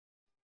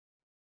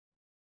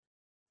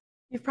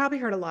You've probably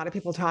heard a lot of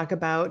people talk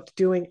about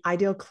doing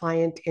ideal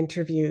client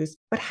interviews,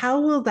 but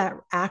how will that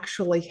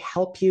actually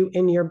help you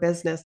in your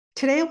business?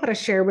 Today, I want to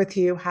share with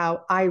you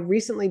how I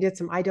recently did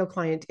some ideal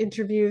client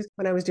interviews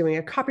when I was doing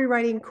a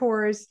copywriting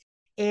course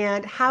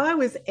and how I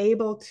was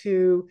able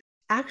to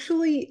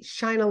actually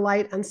shine a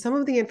light on some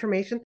of the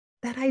information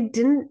that I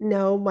didn't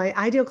know my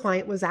ideal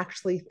client was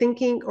actually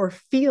thinking or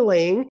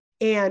feeling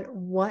and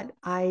what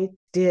I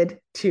did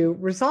to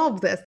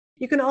resolve this.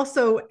 You can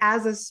also,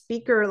 as a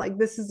speaker, like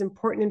this is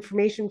important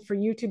information for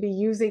you to be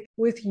using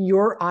with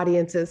your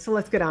audiences. So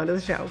let's get on to the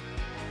show.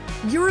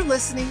 You're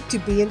listening to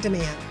Be in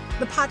Demand,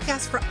 the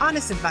podcast for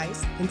honest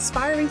advice,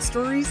 inspiring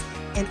stories,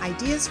 and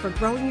ideas for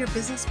growing your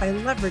business by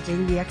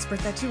leveraging the expert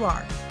that you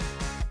are.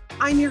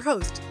 I'm your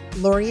host,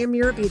 Lori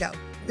Mirabito,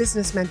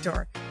 business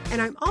mentor,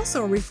 and I'm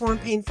also a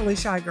reformed painfully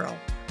shy girl,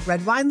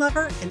 red wine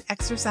lover, and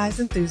exercise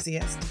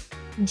enthusiast.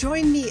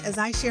 Join me as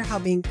I share how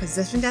being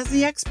positioned as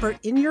the expert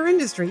in your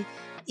industry,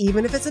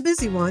 even if it's a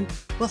busy one,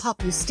 will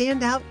help you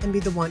stand out and be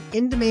the one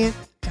in demand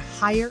to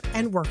hire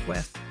and work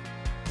with.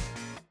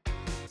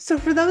 So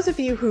for those of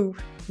you who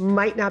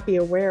might not be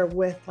aware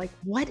with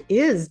what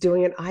is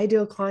doing an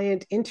ideal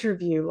client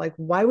interview?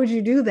 Why would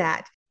you do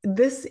that?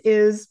 This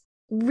is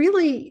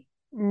really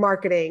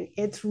marketing.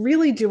 It's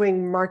really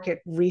doing market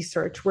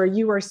research where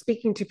you are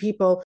speaking to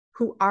people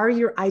who are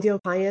your ideal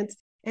clients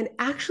and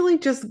actually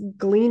just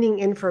gleaning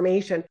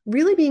information,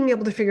 really being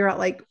able to figure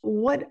out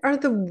what are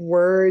the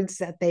words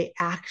that they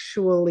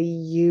actually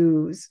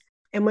use.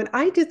 And when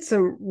I did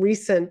some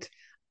recent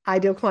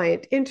ideal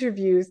client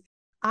interviews,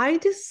 I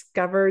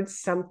discovered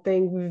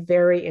something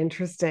very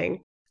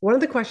interesting. One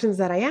of the questions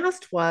that I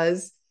asked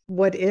was,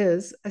 what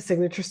is a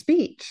signature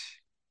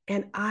speech?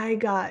 And I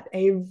got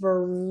a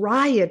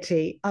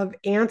variety of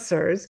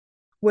answers,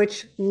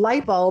 which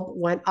light bulb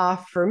went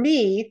off for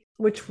me,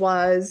 which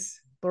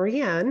was,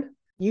 Lorianne,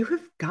 you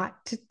have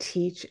got to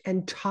teach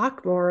and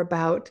talk more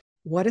about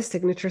what a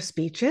signature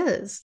speech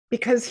is.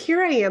 Because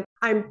here I am,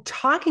 I'm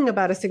talking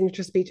about a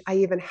signature speech. I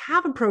even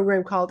have a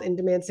program called In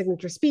Demand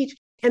Signature Speech.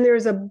 And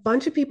there's a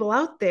bunch of people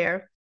out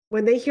there,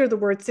 when they hear the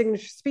word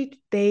signature speech,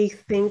 they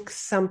think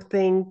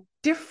something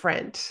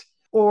different,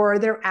 or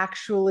they're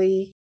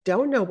actually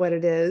don't know what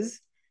it is.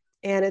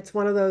 And it's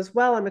one of those,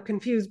 well, I'm a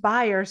confused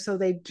buyer, so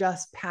they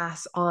just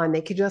pass on.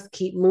 They could just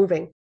keep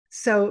moving.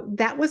 So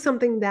that was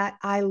something that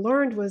I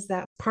learned, was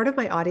that part of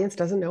my audience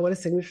doesn't know what a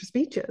signature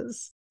speech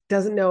is,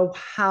 doesn't know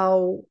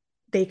how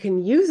they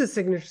can use a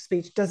signature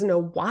speech, doesn't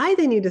know why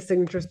they need a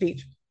signature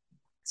speech.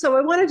 So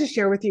I wanted to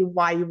share with you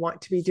why you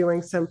want to be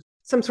doing some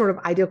sort of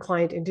ideal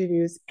client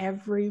interviews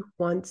every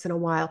once in a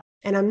while.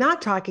 And I'm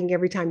not talking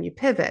every time you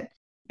pivot.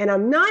 And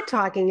I'm not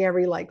talking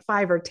every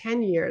 5 or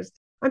 10 years.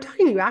 I'm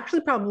talking you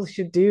actually probably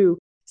should do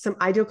some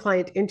ideal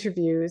client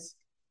interviews,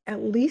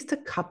 at least a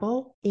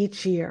couple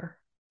each year,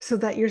 so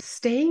that you're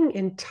staying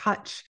in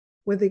touch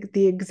with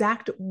the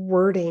exact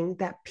wording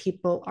that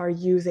people are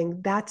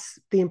using. That's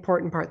the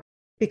important part,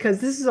 because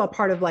this is all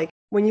part of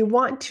when you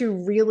want to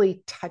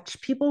really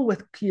touch people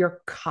with your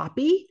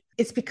copy,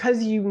 it's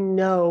because you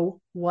know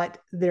what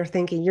they're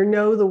thinking. You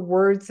know the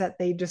words that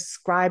they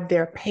describe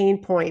their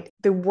pain point,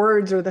 the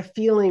words or the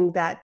feeling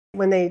that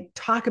when they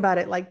talk about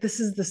it, this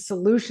is the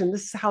solution.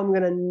 This is how I'm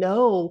going to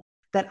know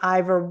that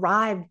I've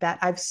arrived, that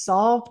I've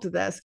solved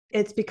this.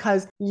 It's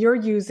because you're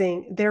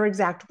using their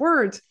exact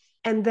words.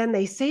 And then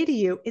they say to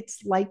you,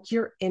 it's like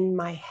you're in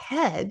my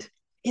head.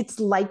 It's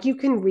like you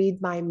can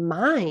read my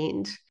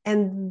mind.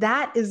 And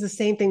that is the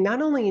same thing,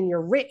 not only in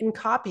your written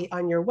copy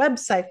on your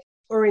website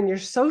or in your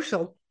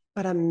social,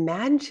 but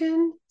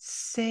imagine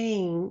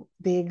saying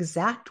the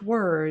exact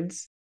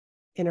words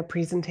in a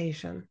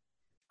presentation,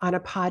 on a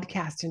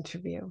podcast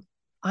interview,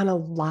 on a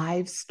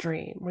live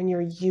stream, when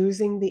you're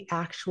using the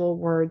actual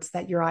words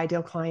that your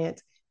ideal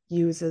client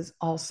uses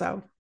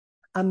also.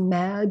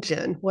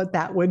 Imagine what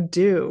that would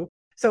do.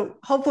 So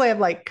hopefully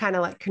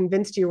I've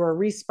convinced you or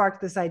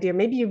re-sparked this idea.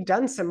 Maybe you've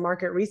done some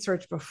market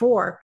research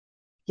before.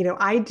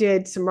 I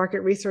did some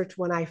market research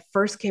when I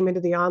first came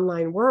into the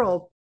online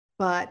world,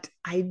 but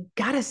I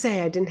gotta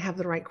say I didn't have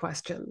the right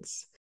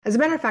questions. As a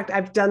matter of fact,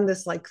 I've done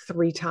this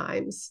 3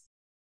 times.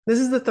 This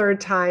is the 3rd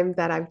time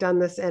that I've done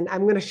this, and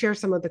I'm going to share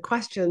some of the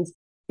questions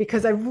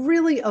because I've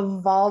really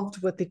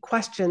evolved with the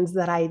questions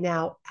that I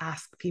now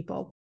ask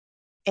people.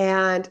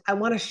 And I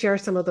want to share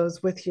some of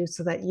those with you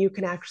so that you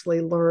can actually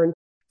learn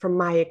from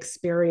my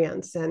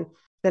experience. And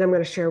then I'm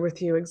going to share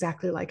with you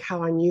exactly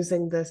how I'm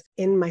using this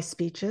in my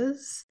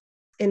speeches,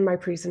 in my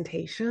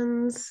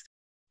presentations,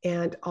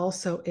 and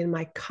also in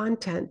my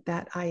content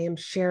that I am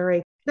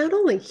sharing, not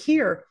only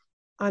here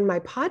on my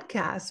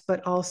podcast,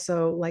 but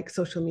also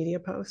social media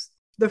posts.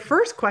 The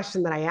first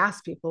question that I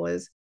ask people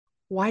is,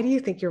 why do you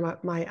think you're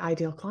my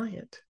ideal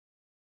client?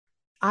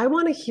 I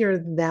want to hear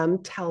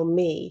them tell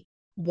me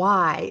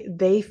why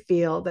they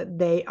feel that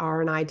they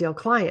are an ideal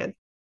client.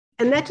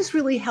 And that just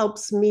really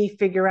helps me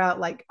figure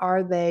out,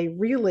 are they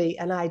really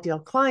an ideal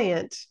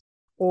client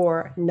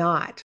or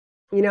not?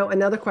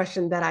 Another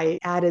question that I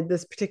added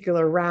this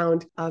particular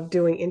round of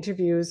doing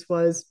interviews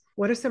was,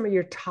 what are some of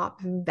your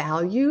top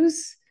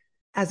values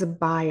as a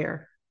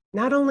buyer,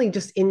 not only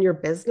just in your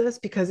business,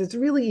 because it's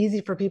really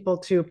easy for people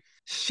to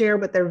share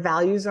what their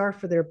values are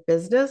for their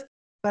business,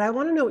 but I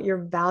want to know what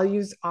your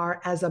values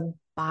are as a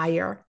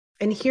buyer.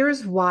 And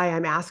here's why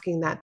I'm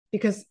asking that,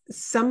 because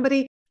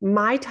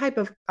my type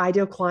of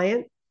ideal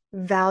client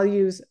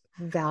values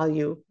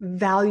value,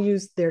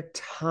 values their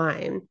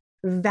time,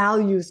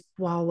 values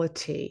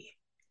quality.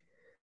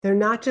 They're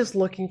not just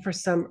looking for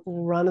some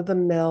run of the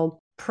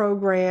mill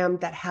program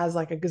that has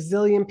like a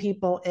gazillion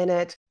people in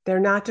it. They're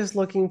not just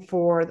looking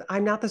for,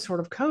 I'm not the sort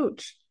of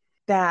coach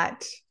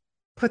that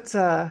puts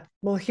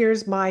well,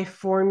 here's my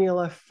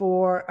formula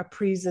for a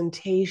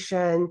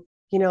presentation.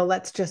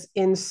 Let's just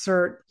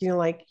insert,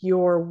 like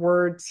your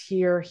words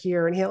here,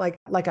 here, and here,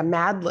 like a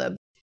Mad Lib.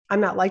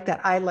 I'm not like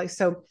that.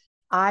 So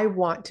I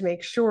want to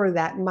make sure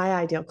that my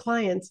ideal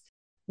clients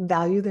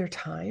value their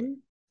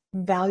time,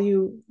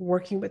 value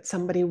working with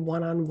somebody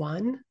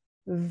one-on-one,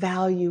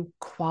 value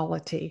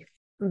quality,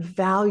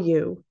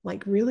 value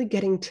like really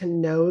getting to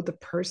know the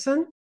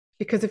person.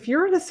 Because if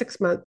you're in a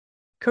 6-month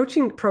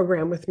coaching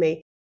program with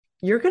me,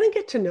 you're going to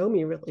get to know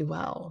me really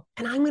well.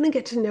 And I'm going to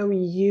get to know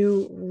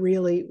you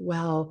really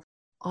well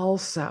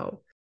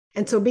also.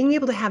 And so being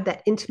able to have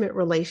that intimate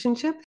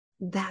relationship,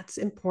 that's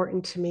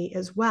important to me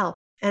as well.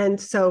 And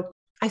so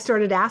I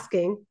started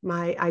asking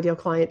my ideal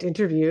client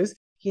interviews,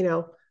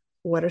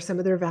 what are some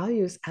of their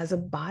values as a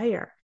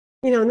buyer?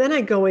 And then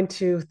I go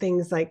into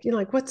things like,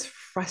 like what's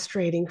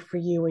frustrating for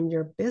you in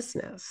your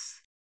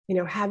business?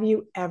 Have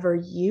you ever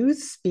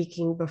used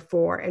speaking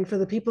before? And for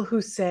the people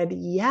who said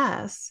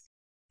yes,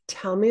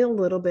 tell me a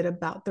little bit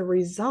about the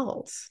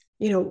results.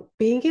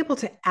 Being able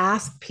to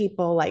ask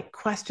people like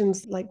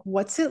questions like,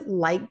 what's it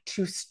like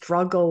to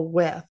struggle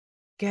with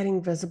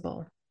getting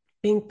visible,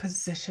 being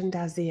positioned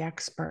as the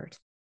expert,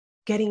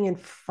 getting in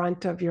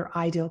front of your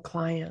ideal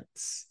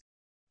clients,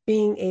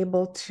 being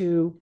able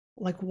to,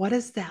 like, what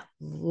does that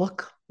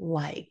look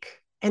like?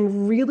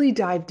 And really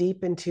dive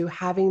deep into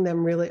having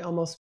them really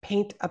almost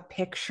paint a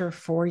picture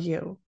for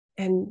you.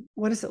 And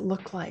what does it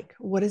look like?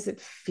 What does it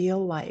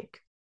feel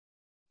like?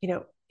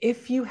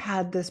 If you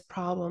had this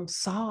problem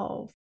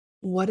solved,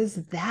 what does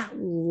that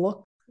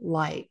look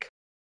like?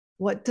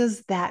 What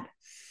does that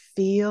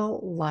feel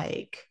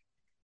like?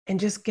 And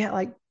just get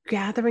like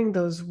gathering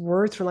those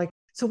words from like,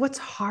 so what's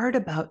hard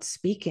about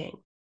speaking?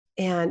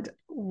 And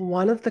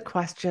one of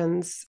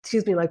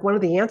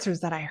the answers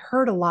that I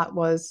heard a lot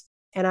was,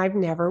 and I've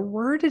never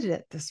worded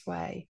it this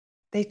way.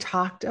 They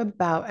talked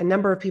about, a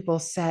number of people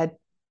said,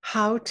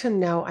 how to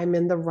know I'm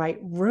in the right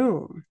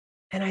room.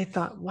 And I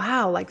thought,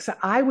 wow, so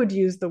I would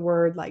use the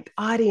word like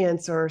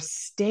audience or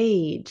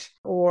stage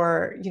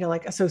or,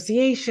 like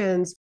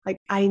associations. Like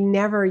I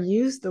never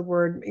used the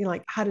word,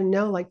 like how to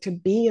know, like to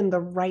be in the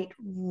right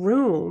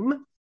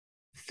room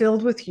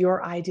filled with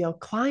your ideal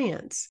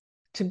clients,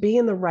 to be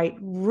in the right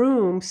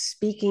room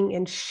speaking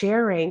and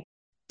sharing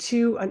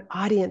to an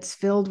audience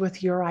filled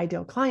with your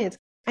ideal clients.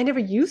 I never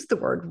used the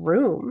word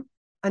room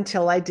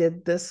until I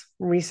did this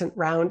recent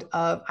round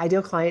of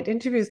ideal client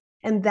interviews.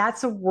 And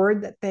that's a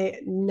word that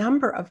the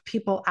number of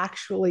people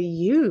actually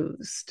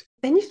used.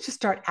 Then you just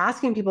start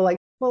asking people like,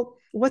 well,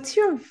 what's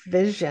your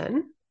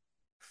vision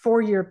for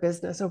your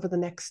business over the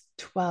next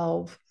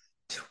 12,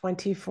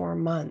 24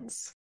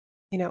 months?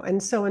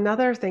 And so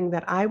another thing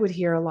that I would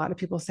hear a lot of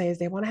people say is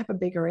they want to have a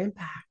bigger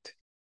impact.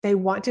 They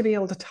want to be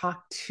able to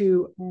talk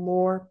to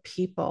more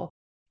people.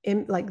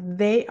 Like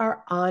they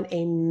are on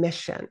a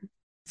mission.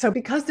 So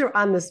because they're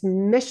on this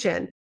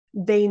mission,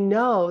 they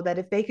know that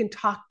if they can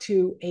talk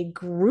to a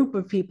group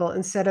of people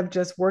instead of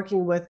just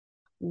working with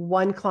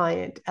one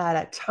client at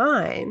a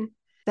time,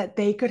 that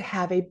they could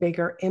have a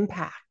bigger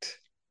impact.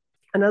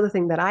 Another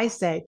thing that I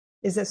say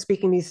is that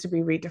speaking needs to be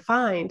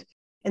redefined.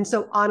 And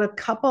so on a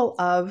couple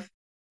of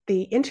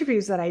the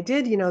interviews that I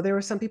did, there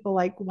were some people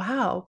like,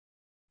 wow,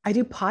 I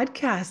do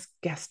podcast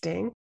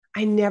guesting.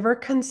 I never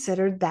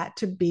considered that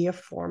to be a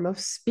form of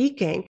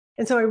speaking.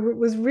 And so I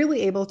was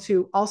really able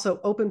to also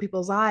open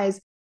people's eyes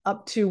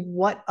up to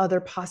what other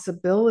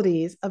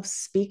possibilities of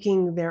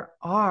speaking there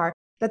are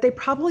that they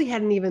probably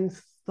hadn't even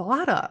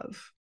thought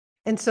of.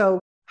 And so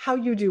how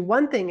you do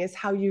one thing is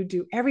how you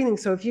do everything.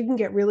 So if you can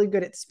get really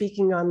good at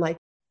speaking on like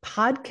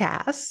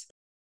podcasts,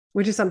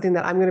 which is something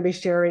that I'm going to be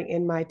sharing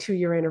in my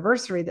 2-year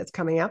anniversary that's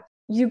coming up,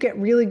 you get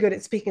really good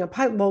at speaking on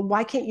podcast. Well,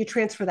 why can't you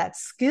transfer that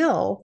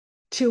skill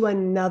to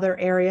another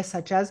area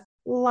such as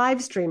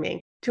live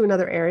streaming, to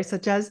another area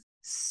such as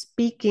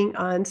speaking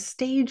on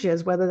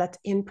stages, whether that's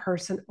in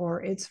person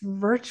or it's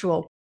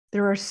virtual?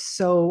 There are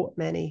so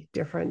many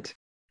different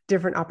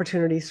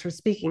opportunities for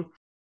speaking.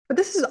 But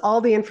this is all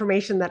the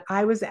information that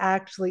I was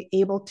actually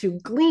able to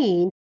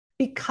glean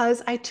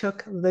because I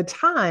took the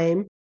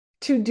time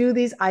to do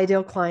these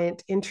ideal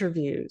client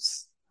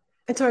interviews.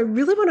 And so I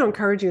really want to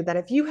encourage you that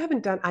if you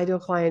haven't done ideal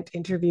client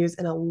interviews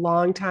in a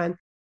long time,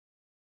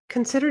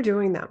 consider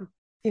doing them.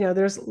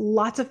 There's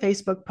lots of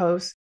Facebook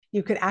posts.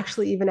 You could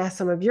actually even ask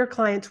some of your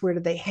clients, where do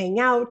they hang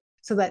out,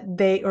 so that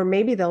or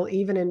maybe they'll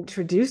even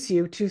introduce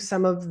you to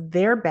some of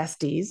their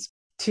besties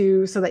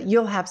so that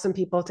you'll have some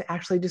people to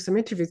actually do some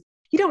interviews.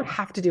 You don't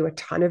have to do a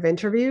ton of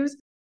interviews.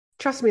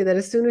 Trust me that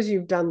as soon as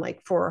you've done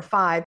like 4 or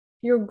 5,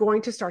 you're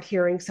going to start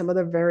hearing some of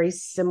the very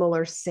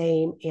similar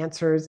same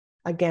answers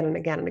again and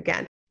again and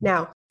again.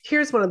 Now,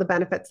 here's one of the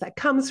benefits that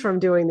comes from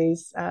doing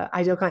these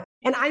ideal clients.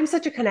 And I'm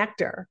such a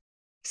connector.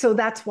 So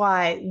that's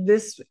why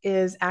this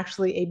is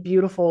actually a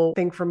beautiful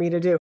thing for me to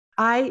do.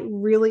 I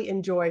really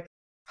enjoy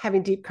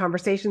having deep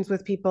conversations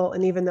with people.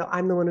 And even though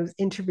I'm the one who's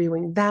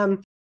interviewing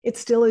them, it's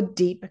still a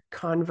deep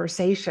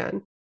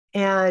conversation.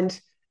 And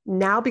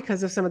now,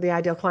 because of some of the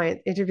ideal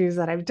client interviews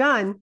that I've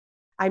done,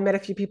 I met a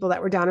few people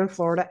that were down in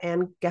Florida.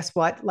 And guess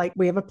what? Like,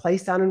 we have a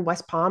place down in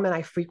West Palm, and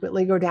I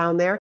frequently go down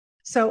there.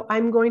 So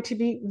I'm going to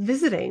be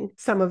visiting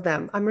some of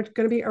them. I'm going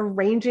to be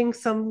arranging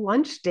some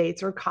lunch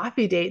dates or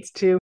coffee dates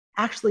to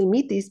actually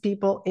meet these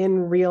people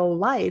in real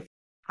life.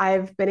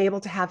 I've been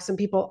able to have some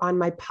people on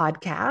my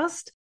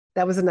podcast.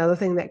 That was another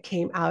thing that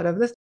came out of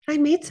this. I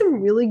made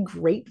some really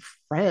great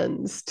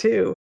friends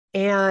too.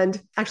 And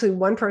actually,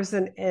 one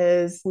person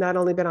is not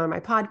only been on my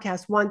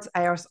podcast once,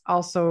 I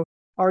also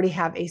already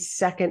have a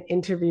second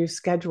interview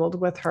scheduled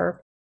with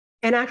her.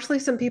 And actually,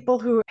 some people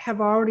who have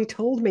already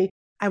told me,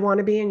 I want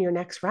to be in your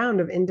next round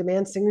of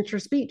in-demand signature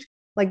speech.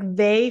 Like,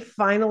 they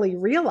finally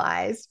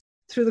realized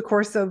through the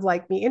course of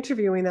like me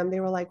interviewing them, they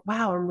were like,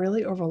 wow, I'm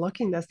really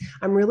overlooking this.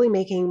 I'm really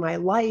making my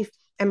life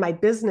and my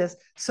business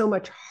so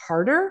much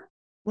harder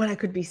when I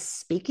could be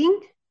speaking.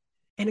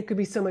 And it could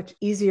be so much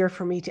easier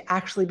for me to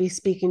actually be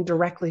speaking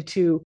directly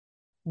to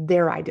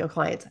their ideal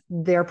clients,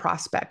 their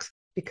prospects,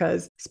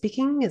 because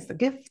speaking is the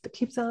gift that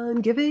keeps on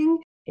giving.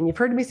 And you've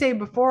heard me say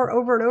before,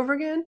 over and over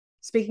again,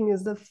 speaking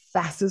is the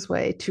fastest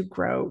way to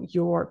grow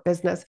your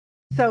business.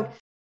 So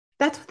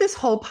that's what this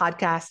whole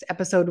podcast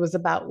episode was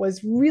about,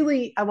 was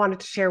really, I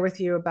wanted to share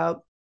with you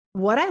about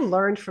what I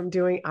learned from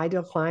doing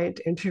ideal client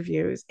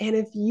interviews. And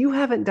if you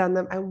haven't done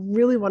them, I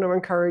really want to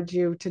encourage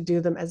you to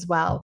do them as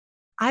well.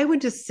 I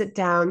would just sit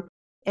down,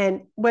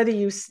 and whether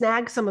you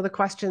snag some of the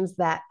questions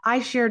that I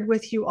shared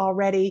with you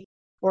already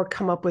or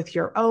come up with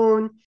your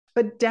own,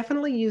 but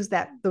definitely use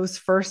those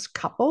first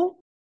couple.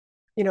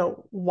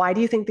 Why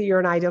do you think that you're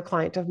an ideal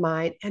client of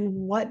mine? And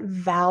what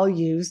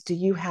values do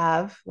you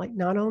have, like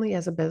not only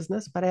as a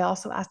business, but I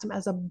also asked them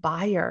as a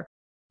buyer.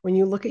 When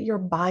you look at your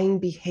buying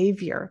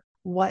behavior,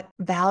 what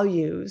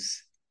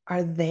values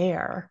are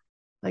there?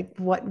 Like,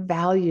 what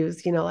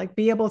values, like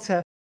be able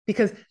to,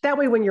 because that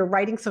way, when you're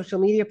writing social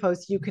media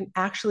posts, you can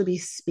actually be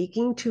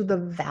speaking to the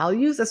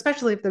values,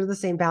 especially if they're the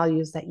same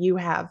values that you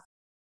have.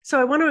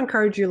 So I want to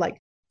encourage you, like,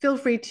 feel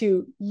free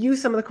to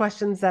use some of the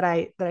questions that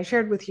I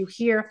shared with you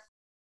here,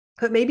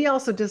 but maybe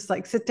also just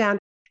like sit down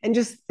and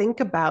just think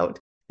about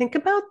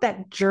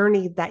that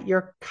journey that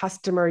your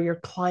customer, your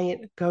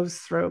client goes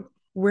through,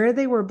 where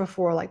they were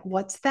before. Like,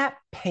 what's that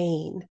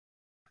pain?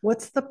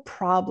 What's the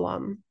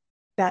problem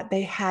that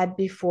they had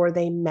before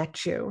they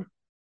met you,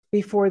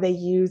 before they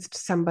used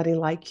somebody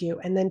like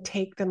you? And then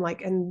take them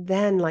and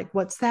then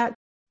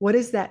what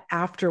is that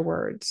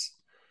afterwards?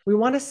 We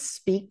want to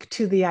speak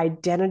to the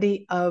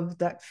identity of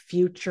that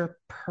future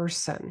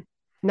person,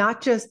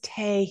 not just,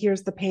 hey,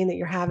 here's the pain that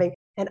you're having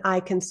and I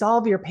can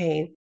solve your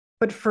pain.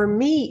 But for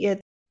me,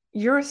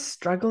 you're a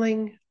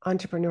struggling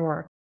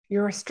entrepreneur,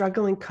 you're a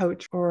struggling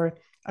coach or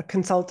a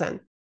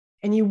consultant,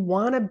 and you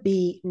want to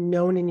be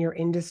known in your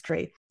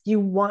industry.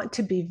 You want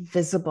to be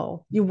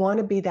visible. You want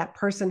to be that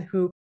person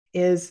who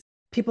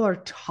people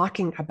are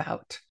talking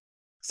about.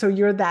 So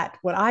you're that,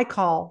 what I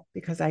call,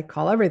 because I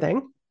call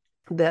everything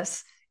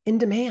this, in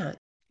demand.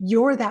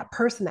 You're that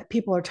person that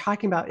people are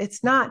talking about.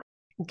 It's not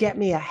get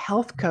me a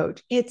health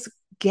coach. It's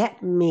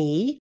get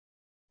me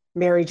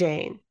Mary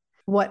Jane.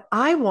 What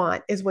I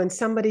want is when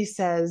somebody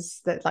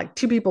says that, like,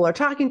 two people are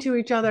talking to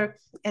each other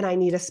and I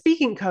need a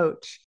speaking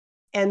coach,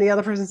 and the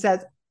other person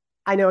says,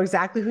 I know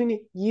exactly who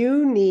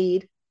you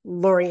need,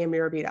 Lori Ann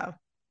Mirabito.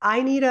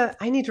 I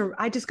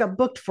just got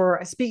booked for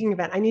a speaking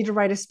event. I need to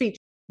write a speech.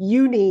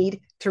 You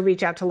need to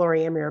reach out to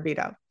Lori Ann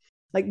Mirabito.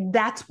 Like,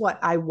 that's what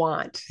I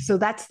want. So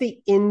that's the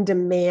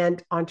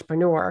in-demand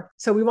entrepreneur.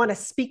 So we want to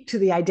speak to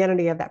the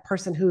identity of that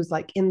person who's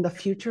like in the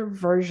future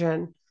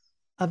version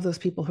of those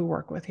people who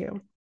work with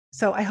you.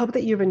 So I hope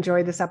that you've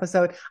enjoyed this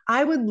episode.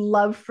 I would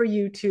love for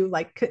you to,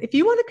 if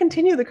you want to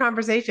continue the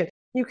conversation,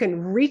 you can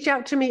reach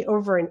out to me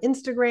over on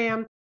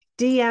Instagram,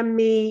 DM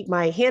me.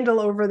 My handle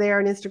over there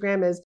on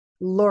Instagram is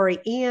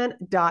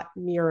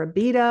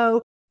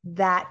loriann.mirabito.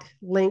 That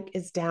link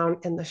is down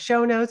in the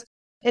show notes.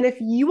 And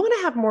if you want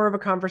to have more of a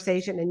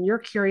conversation and you're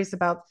curious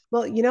about,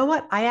 well, you know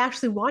what? I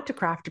actually want to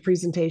craft a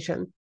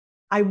presentation.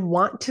 I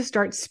want to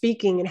start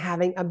speaking and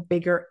having a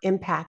bigger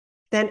impact.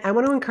 Then I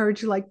want to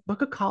encourage you,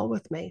 book a call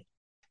with me.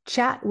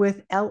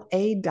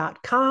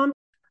 Chatwithla.com.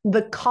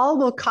 The call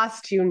will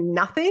cost you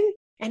nothing.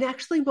 And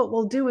actually what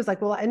we'll do is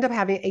we'll end up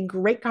having a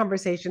great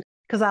conversation,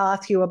 because I'll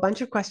ask you a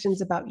bunch of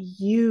questions about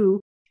you,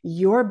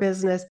 your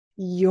business,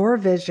 your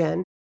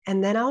vision.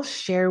 And then I'll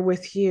share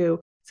with you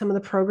some of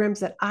the programs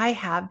that I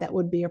have that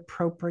would be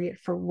appropriate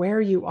for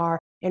where you are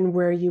and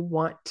where you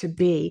want to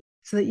be,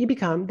 so that you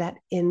become that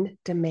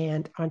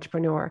in-demand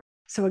entrepreneur.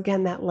 So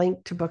again, that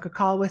link to book a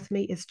call with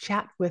me is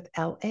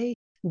chatwithla.com.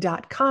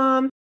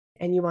 www.coachingcallwithme.com.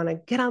 And you want to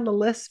get on the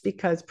list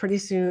because pretty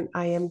soon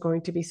I am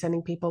going to be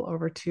sending people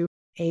over to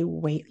a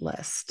wait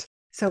list.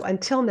 So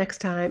until next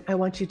time, I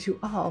want you to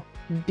all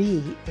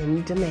be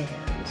in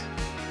demand.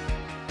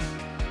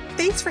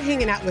 Thanks for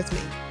hanging out with me.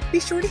 Be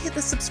sure to hit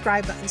the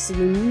subscribe button so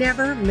you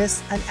never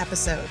miss an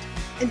episode.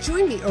 And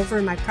join me over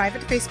in my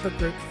private Facebook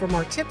group for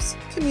more tips,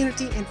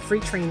 community, and free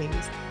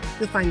trainings.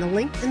 You'll find the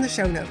link in the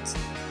show notes.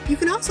 You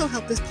can also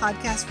help this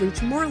podcast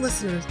reach more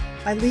listeners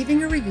by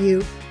leaving a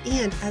review.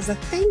 And as a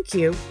thank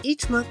you,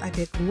 each month I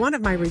pick one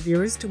of my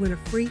reviewers to win a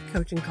free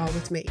coaching call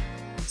with me.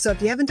 So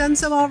if you haven't done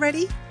so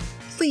already,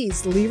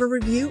 please leave a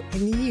review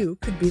and you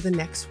could be the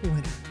next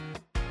winner.